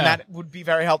along. Yeah. And that would be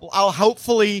very helpful. I'll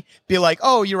hopefully be like,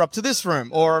 oh, you're up to this room,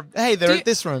 or hey, they're at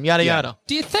this room, yada yada.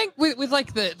 Do you think with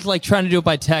like trying to do it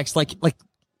by text, like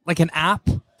an app,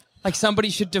 like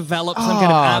somebody should develop some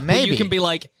kind of app where you can be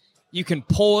like, you can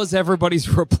pause everybody's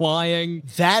replying.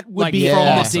 That would be from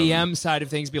awesome. the DM side of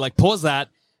things. Be like, pause that.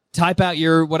 Type out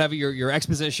your whatever your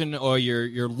exposition or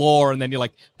your lore, and then you're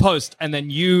like post, and then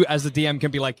you as the DM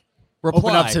can be like reply.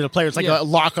 Open up to the players like a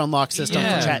lock-on-lock system for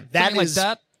chat. Something like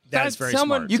that. That's very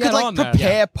someone smart. You could get like on that.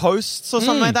 prepare posts or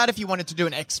something like that if you wanted to do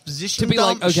an exposition To be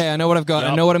dump. like, okay, I know what I've got.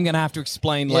 Yep. I know what I'm going to have to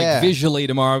explain like visually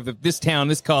tomorrow. This town,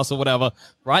 this castle, whatever.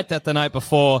 Write that the night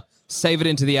before. Save it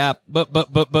into the app. But.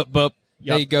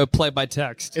 There you go, play by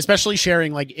text. Especially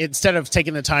sharing, like, instead of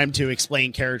taking the time to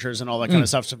explain characters and all that kind of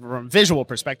stuff from a visual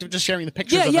perspective, just sharing the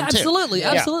pictures of them, too.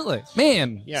 Absolutely.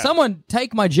 Man, someone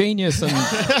take my genius and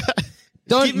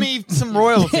don't Give me some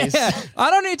royalties. I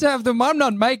don't need to have them. I'm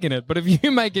not making it, but if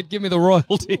you make it, give me the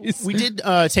royalties. We did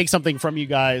take something from you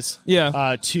guys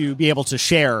to be able to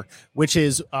share, which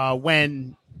is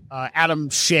when Adam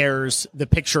shares the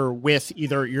picture with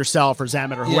either yourself or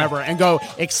Zamet or whoever and go,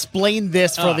 explain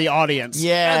this for the audience.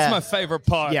 Yeah. That's my favorite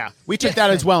part. Yeah. We took that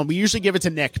as well, and we usually give it to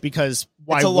Nick because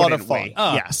why It's a lot of wouldn't we?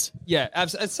 fun. Yes. Yeah,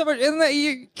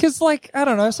 absolutely. Because, like, I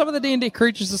don't know, some of the D&D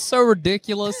creatures are so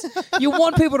ridiculous. You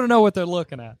want people to know what they're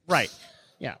looking at. Right.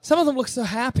 Yeah. Some of them look so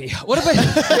happy. What about...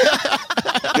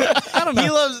 I don't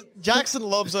know. Jackson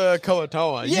loves a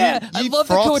Koatoa. Yeah, I love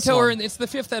the froths Koatoa, on. and it's the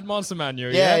fifth ed monster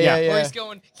manual. Yeah. Where he's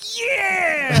going,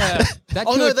 yeah! That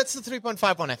Oh, no, could- that's the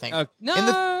 3.5 one, I think. no, In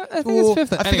the- I think it's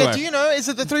fifth ed. I forget, Anyway. do you know, is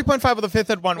it the 3.5 or the 5th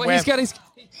ed one Well, where...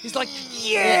 he's like,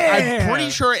 yeah! I'm pretty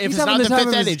sure if He's it's having not the the time fifth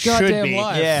of ed, his it should goddamn be.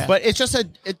 life. Yeah. But it's just a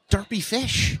derpy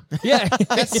fish. Yeah.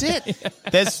 That's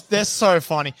it. They're so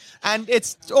funny. And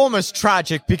it's almost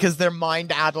tragic because they're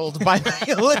mind-addled by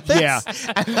Megalithus. Yeah.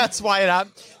 And that's why it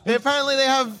happened. Apparently they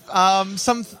have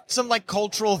some like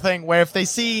cultural thing where if they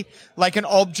see like an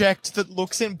object that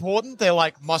looks important, they're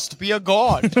like, must be a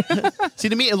god. See,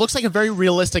 to me, it looks like a very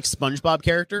realistic SpongeBob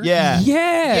character. Yeah.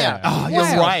 Yeah. Oh, you're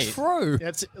Wow, right. True.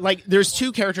 It's like there's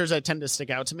two characters that tend to stick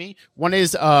out to me. One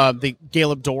is the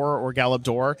Galabdor or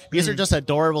Galabdor. These are just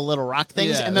adorable little rock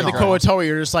things, Yeah, and then the they're great. Koatoa,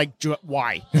 you're just like,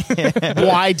 why?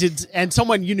 Why did? And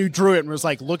someone you knew drew it and was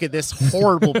like, look at this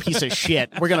horrible piece of shit.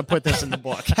 We're gonna put this in the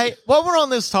book. Hey, while we're on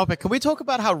this topic, can we talk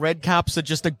about how red caps are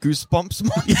just a Goosebumps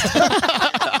monster?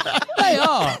 They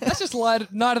are. That's just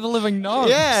Night of the Living Gnomes.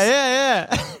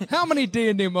 yeah. How many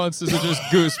D&D monsters are just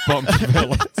Goosebumps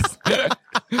villains?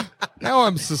 Now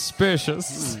I'm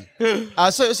suspicious.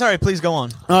 So sorry, please go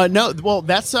on. No, well,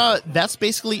 that's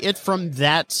basically it from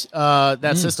that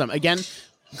system. Again,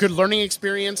 good learning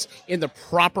experience in the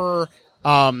proper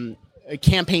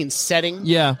campaign setting.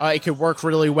 Yeah. It could work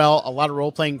really well. A lot of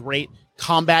role playing, great.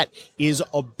 Combat is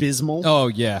abysmal. Oh,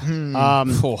 yeah.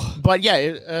 But yeah,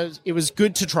 it was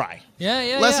good to try.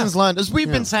 Yeah. Lessons learned. As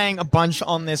we've been saying a bunch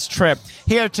on this trip,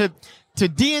 here to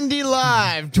D&D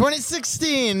Live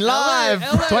 2016 live.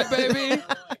 LA, baby.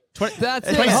 That's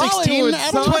it. 2016, Hollywood,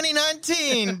 Adam? son.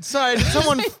 2019. Sorry, did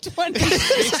someone?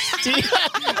 2016.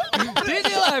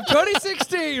 D&D Live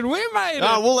 2016. We made it.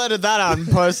 Oh, we'll edit that out in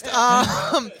post.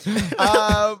 What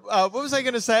was I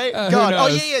going to say? God. Oh,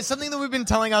 knows? yeah. Something that we've been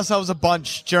telling ourselves a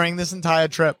bunch during this entire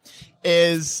trip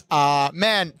is,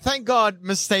 man, thank God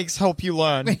mistakes help you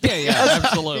learn. Yeah,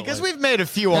 absolutely. Because we've made a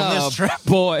few on this trip.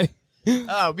 Boy.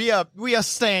 We are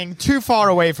staying too far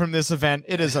away from this event.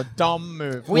 It is a dumb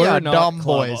move. We We're are not dumb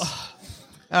clever. boys.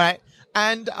 All right.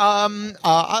 And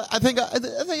I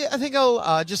think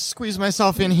I'll just squeeze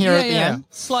myself in here at the end.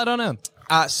 Slide on in.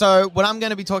 So what I'm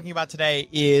going to be talking about today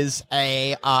is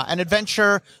an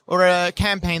adventure or a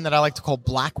campaign that I like to call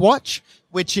Blackwatch,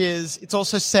 which is it's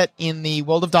also set in the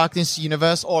World of Darkness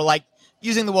universe, or like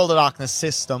using the World of Darkness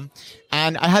system.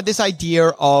 And I had this idea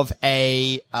of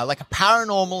a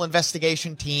paranormal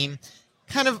investigation team,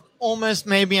 kind of almost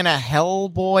maybe in a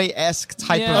Hellboy-esque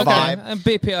type of vibe. And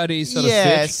BPRD sort of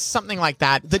Yeah, stitch. something like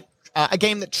that. A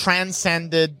game that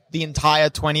transcended the entire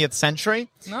 20th century,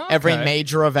 every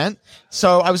major event.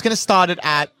 So I was going to start it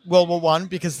at World War I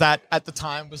because that at the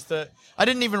time was I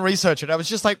didn't even research it. I was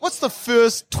just like, what's the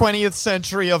first 20th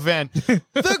century event?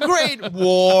 The Great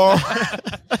War.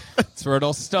 That's where it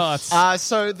all starts.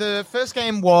 So the first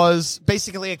game was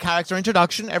basically a character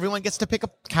introduction. Everyone gets to pick a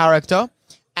character.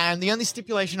 And the only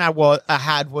stipulation I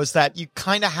had was that you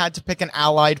kind of had to pick an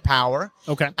allied power.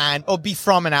 Okay. Or be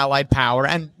from an allied power.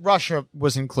 And Russia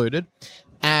was included.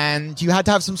 And you had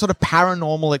to have some sort of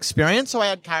paranormal experience. So I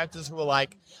had characters who were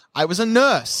like, I was a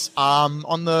nurse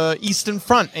on the Eastern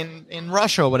Front in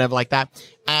Russia or whatever like that.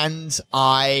 And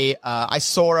I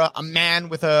saw a man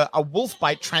with a wolf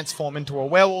bite transform into a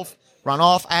werewolf, run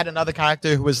off. I had another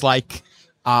character who was like,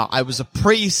 I was a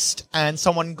priest and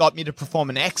someone got me to perform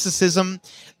an exorcism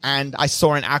and I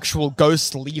saw an actual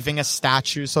ghost leaving a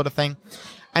statue sort of thing.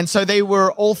 And so they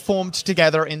were all formed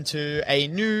together into a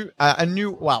new,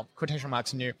 well, quotation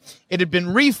marks new. It had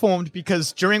been reformed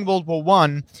because during World War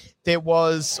I, there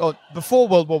was, or before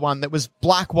World War I, there was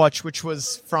Blackwatch, which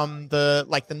was from the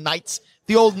Knights,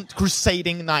 the old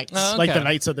crusading knights. Oh, okay. Like the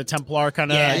Knights of the Templar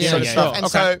kind of sort of stuff. And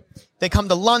Okay. so they come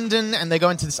to London and they go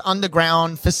into this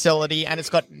underground facility and it's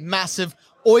got massive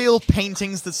oil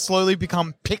paintings that slowly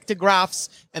become pictographs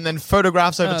and then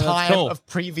photographs over that's time cool. of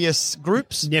previous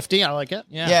groups. Nifty, I like it.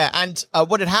 Yeah. And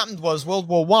what had happened was World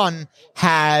War I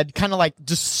had kind of like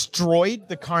destroyed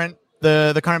the current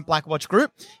Blackwatch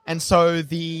group. And so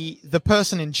the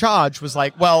person in charge was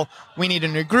like, well, we need a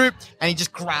new group. And he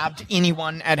just grabbed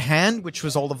anyone at hand, which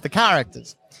was all of the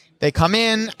characters. They come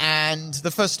in, and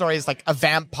the first story is like a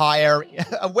vampire,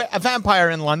 a vampire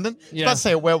in London. I was about to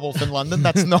say a werewolf in London.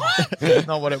 That's not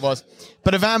what it was.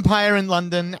 But a vampire in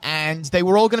London, and they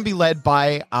were all going to be led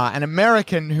by an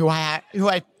American who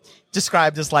I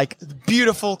described as like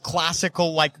beautiful,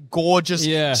 classical, like gorgeous,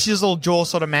 chiseled jaw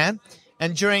sort of man.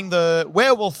 And during the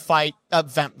werewolf fight,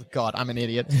 God, I'm an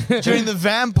idiot. During the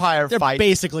vampire They're fight,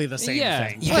 basically the same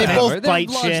thing. Yeah, They both they're bite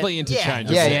largely shit.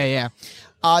 interchangeable. Yeah.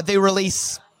 they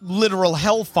release literal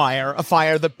hellfire, a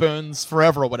fire that burns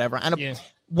forever or whatever. And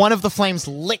one of the flames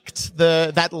licked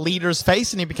that leader's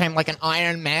face, and he became like an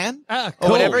Iron Man cool. or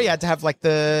whatever. He had to have like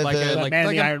the Man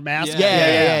in the Iron Mask.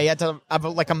 Yeah. He had to have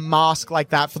like a mask like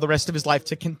that for the rest of his life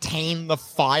to contain the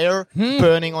fire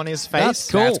burning on his face.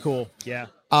 That's cool. Yeah.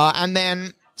 And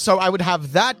then, so I would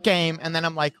have that game, and then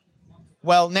I'm like,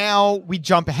 well, now we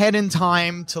jump ahead in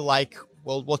time to like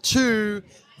World War II.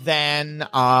 Then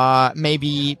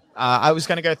maybe I was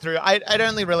going to go through. I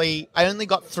only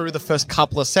got through the first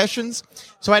couple of sessions,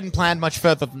 so I hadn't planned much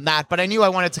further than that. But I knew I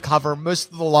wanted to cover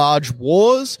most of the large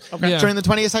wars during the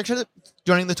 20th century.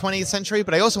 During the 20th century,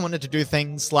 but I also wanted to do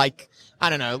things like, I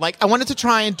don't know, like I wanted to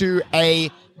try and do a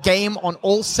game on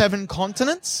all 7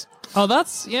 continents. Oh,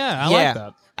 that's I like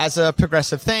that. As a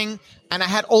progressive thing. And I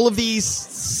had all of these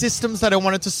systems that I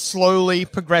wanted to slowly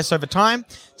progress over time.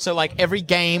 So like every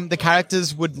game, the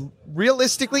characters would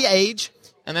realistically age.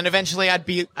 And then eventually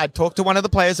I'd talk to one of the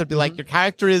players. I'd be like, your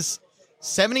character is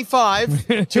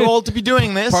 75, too old to be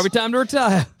doing this. Probably time to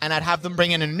retire. And I'd have them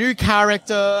bring in a new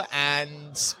character.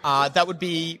 And that would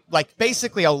be like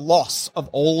basically a loss of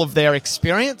all of their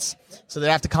experience. So they'd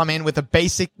have to come in with a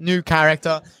basic new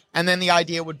character. And then the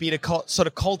idea would be to sort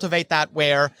of cultivate that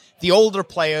where the older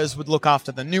players would look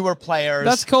after the newer players.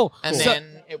 That's cool. And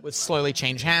then it would slowly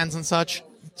change hands and such.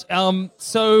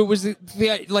 So was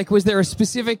was there a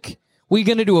specific? Were you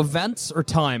going to do events or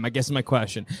time? I guess is my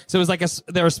question. So it was like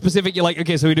there are specific. You're like,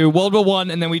 okay, so we do World War I,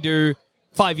 and then we do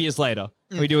 5 years later.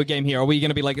 We do a game here. Are we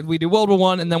going to be like, we do World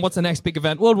War I, and then what's the next big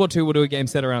event? World War II. We'll do a game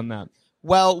set around that.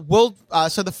 Well,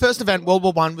 so the first event, World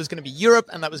War I, was going to be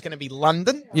Europe, and that was going to be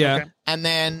London. Yeah. Okay. And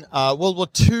then World War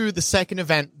II, the second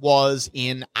event, was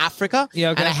in Africa.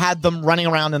 Yeah, okay. And I had them running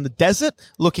around in the desert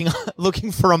looking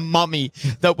for a mummy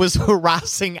that was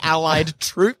harassing Allied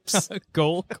troops.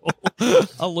 Cool.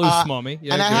 A loose mummy.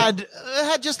 Yeah, and I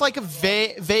had just like a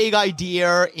vague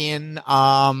idea in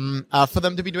for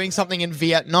them to be doing something in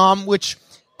Vietnam, which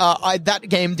that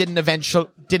game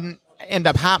didn't end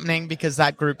up happening because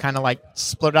that group kind of like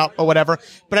split up or whatever.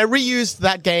 But I reused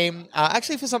that game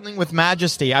actually for something with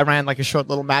Majesty. I ran like a short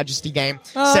little Majesty game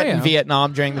set in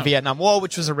Vietnam during the Vietnam War,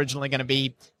 which was originally going to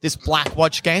be this Black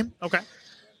Watch game. Okay.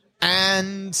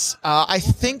 And I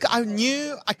think I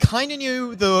kind of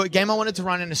knew the game I wanted to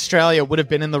run in Australia would have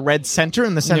been in the Red Centre,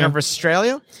 in the centre of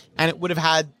Australia. And it would have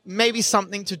had maybe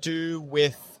something to do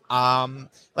with,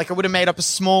 like I would have made up a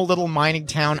small little mining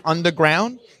town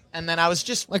underground. And then I was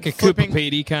just like a Cooper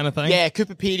Pedy kind of thing. Yeah,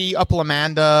 Cooper Pedy, Upper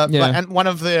Lamanda, and one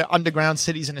of the underground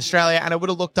cities in Australia. And I would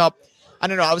have looked up, I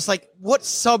don't know, I was like, what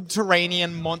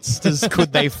subterranean monsters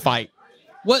could they fight?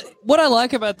 What I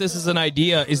like about this as an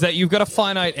idea is that you've got a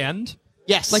finite end.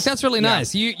 Yes. Like, that's really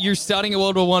nice. You're starting at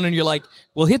World War I and you're like,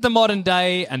 we'll hit the modern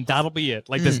day and that'll be it.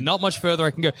 Like, there's not much further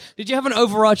I can go. Did you have an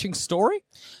overarching story?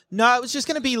 No, it was just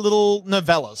going to be little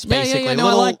novellas, basically. Yeah. No,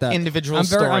 little I like that. Individual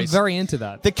stories. I'm very into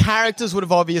that. The characters would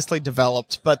have obviously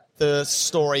developed, but the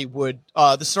story would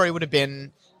have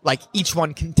been like each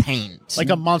one contained. Like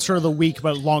a Monster of the Week,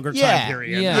 but longer time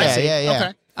period. Yeah. Yeah.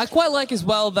 Okay. I quite like as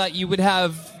well that you would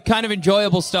have kind of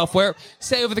enjoyable stuff where,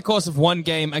 say, over the course of one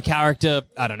game, a character,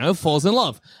 I don't know, falls in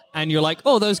love. And you're like,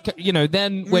 oh,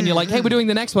 then when you're like, hey, we're doing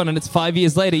the next one, and it's 5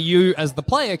 years later, you, as the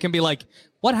player, can be like,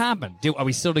 what happened? Are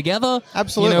we still together?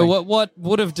 Absolutely. What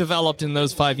would have developed in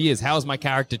those 5 years? How has my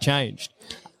character changed?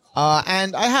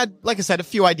 And I had, like I said, a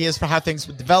few ideas for how things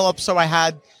would develop. So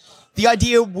the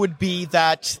idea would be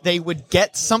that they would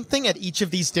get something at each of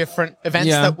these different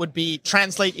events that would be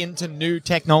translate into new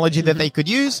technology that they could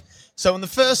use. So in the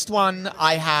first one,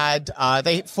 I had,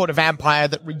 they fought a vampire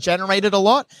that regenerated a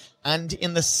lot. And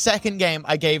in the second game,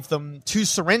 I gave them 2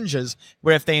 syringes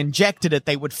where if they injected it,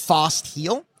 they would fast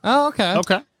heal. Oh, okay.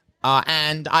 Okay.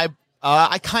 And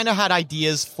I kind of had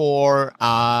ideas for,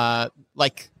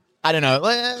 like, I don't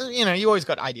know, you always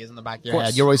got ideas in the back of your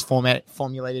head. You're always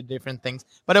formulated different things.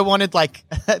 But I wanted, like,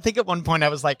 I think at one point I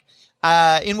was like,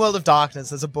 in World of Darkness,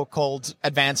 there's a book called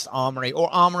Advanced Armory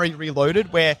or Armory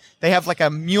Reloaded where they have like a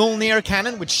Mjolnir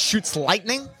cannon which shoots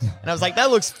lightning. And I was like,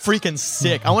 that looks freaking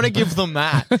sick. I want to give them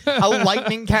that. A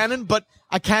lightning cannon, but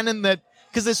a cannon that,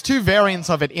 because there's 2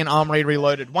 variants of it in Armory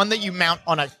Reloaded. One that you mount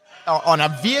on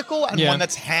a vehicle and one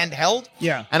that's handheld.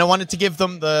 Yeah. And I wanted to give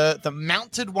them the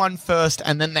mounted one first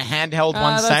and then the handheld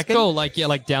one that's second. Cool. Like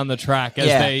down the track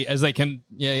as they can.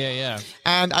 Yeah.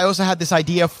 And I also had this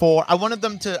idea for, I wanted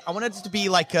it to be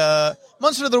like a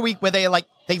Monster of the Week where they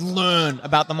learn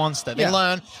about the monster. They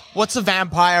learn what's a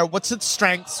vampire, what's its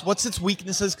strengths, what's its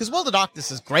weaknesses, because World of Darkness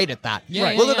is great at that.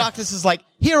 Yeah, World of Darkness is like,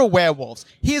 here are werewolves.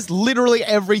 Here's literally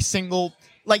every single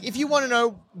like if you want to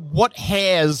know what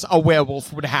hairs a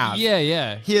werewolf would have.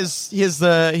 Yeah. Here's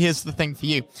the thing for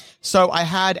you. So I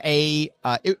had it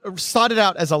started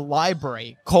out as a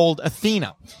library called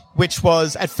Athena, which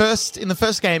was in the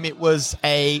first game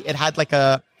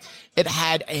it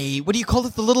had a what do you call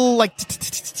it? The little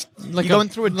you're going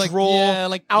through a drawer,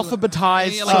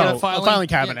 alphabetized, a filing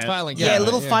cabinet.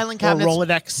 Little filing cabinets, or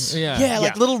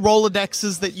Rolodex. Little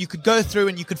Rolodexes that you could go through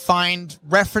and you could find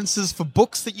references for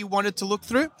books that you wanted to look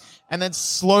through, and then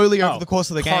slowly over the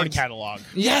course of the game, card catalog.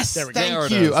 Yes, there we go.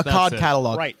 thank you, a card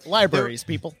catalog. Right, libraries,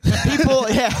 people. People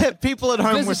at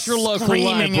home were Visit your local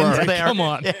screaming into library. their, Come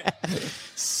on.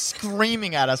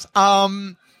 screaming at us.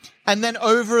 And then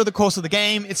over the course of the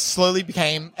game, it slowly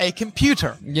became a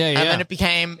computer. Yeah. And then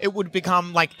it would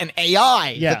become like an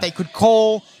AI Yeah. that they could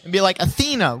call and be like,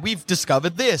 Athena, we've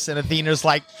discovered this. And Athena's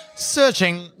like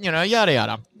searching, yada,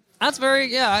 yada. That's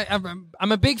very,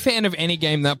 I'm a big fan of any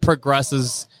game that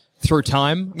progresses through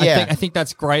time. Yeah. I think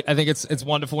that's great. I think it's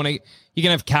wonderful when you can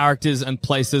have characters and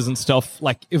places and stuff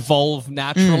like evolve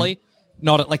naturally,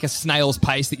 not at like a snail's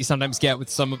pace that you sometimes get with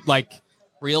some like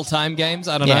real-time games.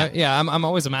 I don't know. Yeah, I'm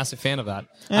always a massive fan of that.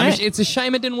 It's a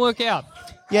shame it didn't work out.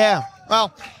 Yeah.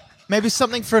 Well, maybe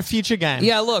something for a future game.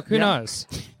 Yeah, look, who knows?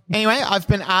 Anyway, I've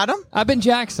been Adam. I've been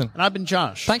Jackson. And I've been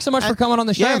Josh. Thanks so much for coming on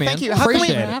the show, man. Thank you.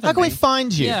 Appreciate it. How can we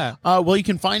find you? Yeah. Well, you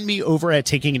can find me over at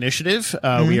Taking Initiative.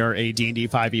 We are a D&D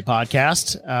 5e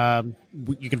podcast.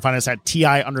 You can find us at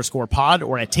TI_pod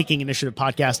or at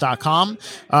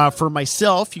takinginitiativepodcast.com. For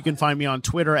myself, you can find me on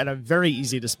Twitter at a very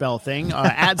easy to spell thing,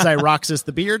 at Zyroxis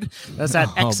the Beard. That's at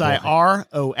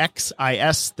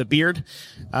XIROXIS the Beard.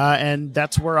 And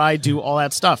that's where I do all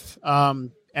that stuff.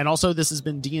 And also, this has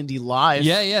been D&D Live.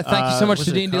 Yeah. Thank you so much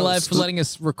to D&D Live for letting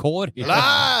us record here.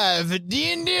 Live,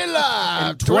 D&D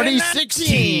Live,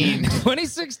 2016.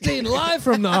 2016, live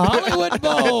from the Hollywood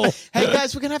Bowl. Hey,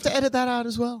 guys, we're going to have to edit that out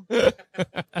as well.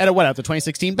 Edit what out? The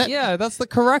 2016 bit? Yeah, that's the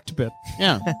correct bit.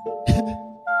 Yeah.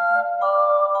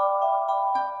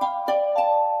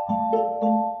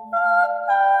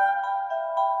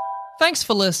 Thanks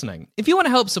for listening. If you want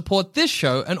to help support this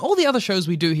show and all the other shows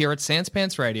we do here at Sans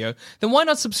Pants Radio, then why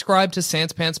not subscribe to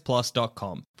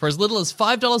SansPantsPlus.com? For as little as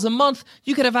 $5 a month,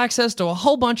 you could have access to a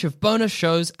whole bunch of bonus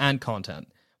shows and content.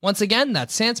 Once again,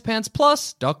 that's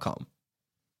SansPantsPlus.com.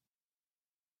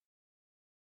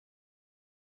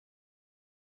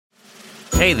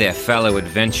 Hey there, fellow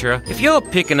adventurer. If you're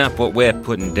picking up what we're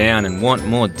putting down and want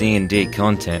more D&D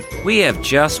content, we have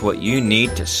just what you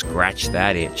need to scratch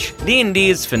that itch. D&D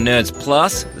is for Nerds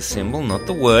Plus, the symbol, not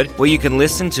the word, where you can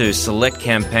listen to select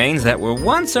campaigns that were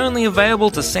once only available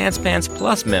to Sans Pants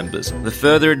Plus members. The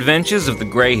further adventures of the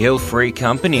Grey Hill Free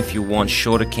Company if you want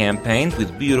shorter campaigns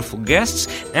with beautiful guests,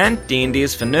 and D&D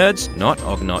is for Nerds, not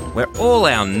Ognot, where all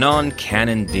our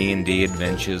non-canon D&D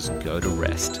adventures go to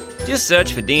rest. Just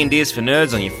search for D&D is for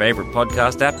Nerds on your favorite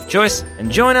podcast app of choice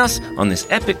and join us on this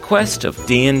epic quest of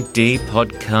D&D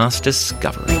podcast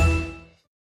discovery.